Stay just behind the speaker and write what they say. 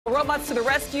Robots to the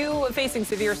rescue, facing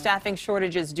severe staffing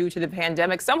shortages due to the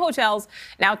pandemic. Some hotels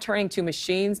now turning to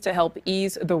machines to help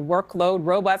ease the workload.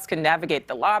 Robots can navigate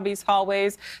the lobbies,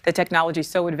 hallways. The technology is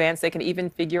so advanced they can even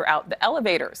figure out the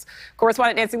elevators.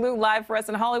 Correspondent Nancy Liu live for us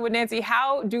in Hollywood. Nancy,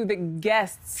 how do the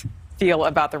guests feel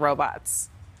about the robots?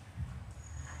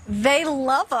 They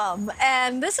love them,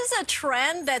 and this is a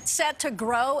trend that's set to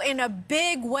grow in a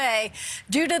big way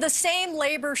due to the same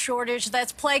labor shortage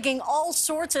that's plaguing all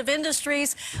sorts of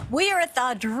industries. We are at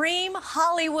the Dream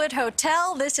Hollywood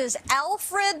Hotel. This is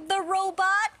Alfred the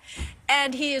robot,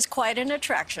 and he is quite an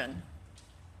attraction.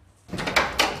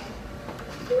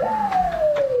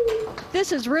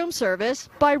 This is room service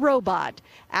by robot.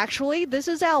 Actually, this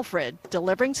is Alfred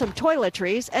delivering some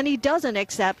toiletries, and he doesn't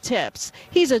accept tips.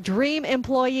 He's a Dream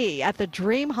employee at the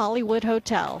Dream Hollywood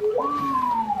Hotel.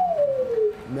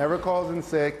 Never calls in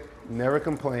sick, never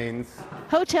complains.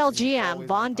 Hotel GM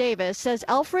Vaughn Davis says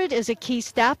Alfred is a key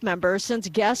staff member since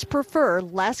guests prefer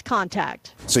less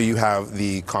contact. So you have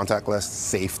the contactless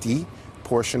safety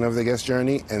portion of the guest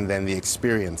journey and then the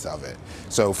experience of it.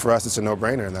 So for us, it's a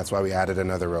no-brainer, and that's why we added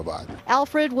another robot.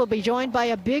 Alfred will be joined by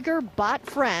a bigger bot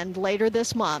friend later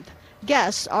this month.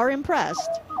 Guests are impressed.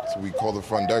 So we called the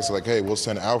front desk like, hey, we'll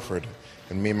send Alfred.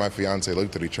 And me and my fiance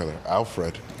looked at each other,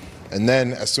 Alfred. And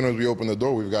then as soon as we opened the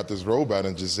door, we've got this robot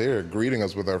and just there greeting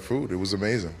us with our food. It was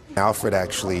amazing. Alfred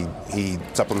actually, he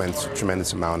supplements a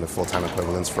tremendous amount of full-time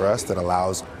equivalents for us that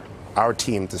allows our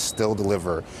team to still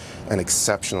deliver an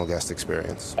exceptional guest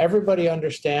experience. Everybody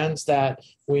understands that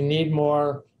we need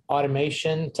more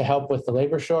automation to help with the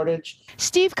labor shortage.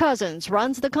 Steve Cousins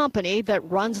runs the company that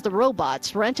runs the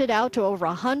robots, rented out to over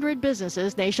 100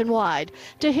 businesses nationwide.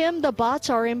 To him, the bots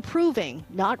are improving,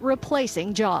 not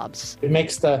replacing jobs. It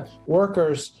makes the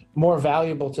workers more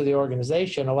valuable to the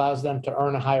organization, allows them to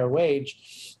earn a higher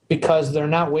wage because they're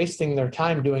not wasting their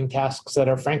time doing tasks that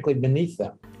are frankly beneath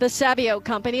them. The Savio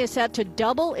company is set to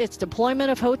double its deployment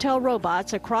of hotel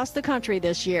robots across the country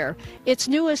this year. Its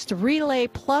newest Relay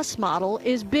Plus model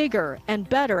is bigger and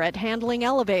better at handling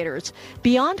elevators.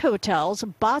 Beyond hotels,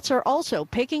 bots are also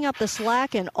picking up the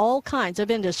slack in all kinds of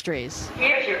industries.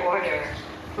 Here's your order.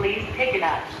 Please pick it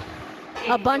up.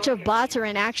 A bunch of bots are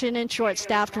in action in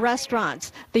short-staffed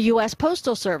restaurants. The U.S.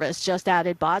 Postal Service just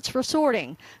added bots for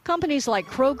sorting. Companies like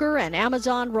Kroger and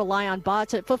Amazon rely on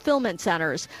bots at fulfillment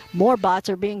centers. More bots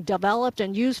are being developed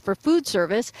and used for food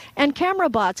service, and camera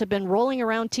bots have been rolling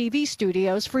around TV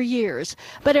studios for years.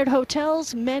 But at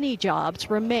hotels, many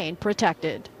jobs remain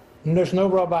protected. And there's no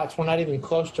robots, we're not even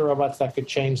close to robots that could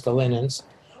change the linens,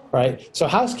 right? So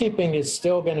housekeeping is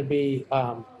still going to be,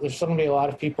 there's still going to be a lot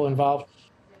of people involved.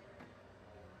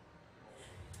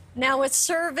 Now, with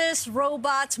service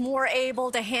robots more able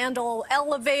to handle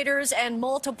elevators and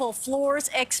multiple floors,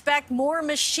 expect more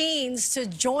machines to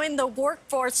join the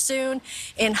workforce soon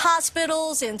in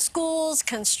hospitals, in schools,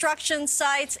 construction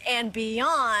sites, and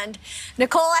beyond.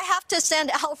 Nichole, I have to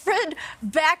send Alfred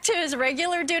back to his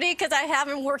regular duty because I have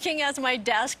him working as my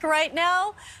desk right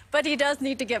now, but he does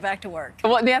need to get back to work.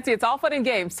 Well, Nancy, it's all fun and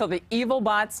games, so the evil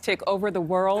bots take over the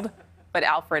world. But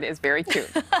Alfred is very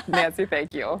cute. Nancy,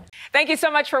 thank you. Thank you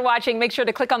so much for watching. Make sure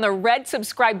to click on the red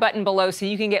subscribe button below so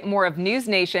you can get more of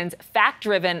NewsNation's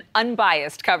fact-driven,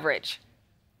 unbiased coverage.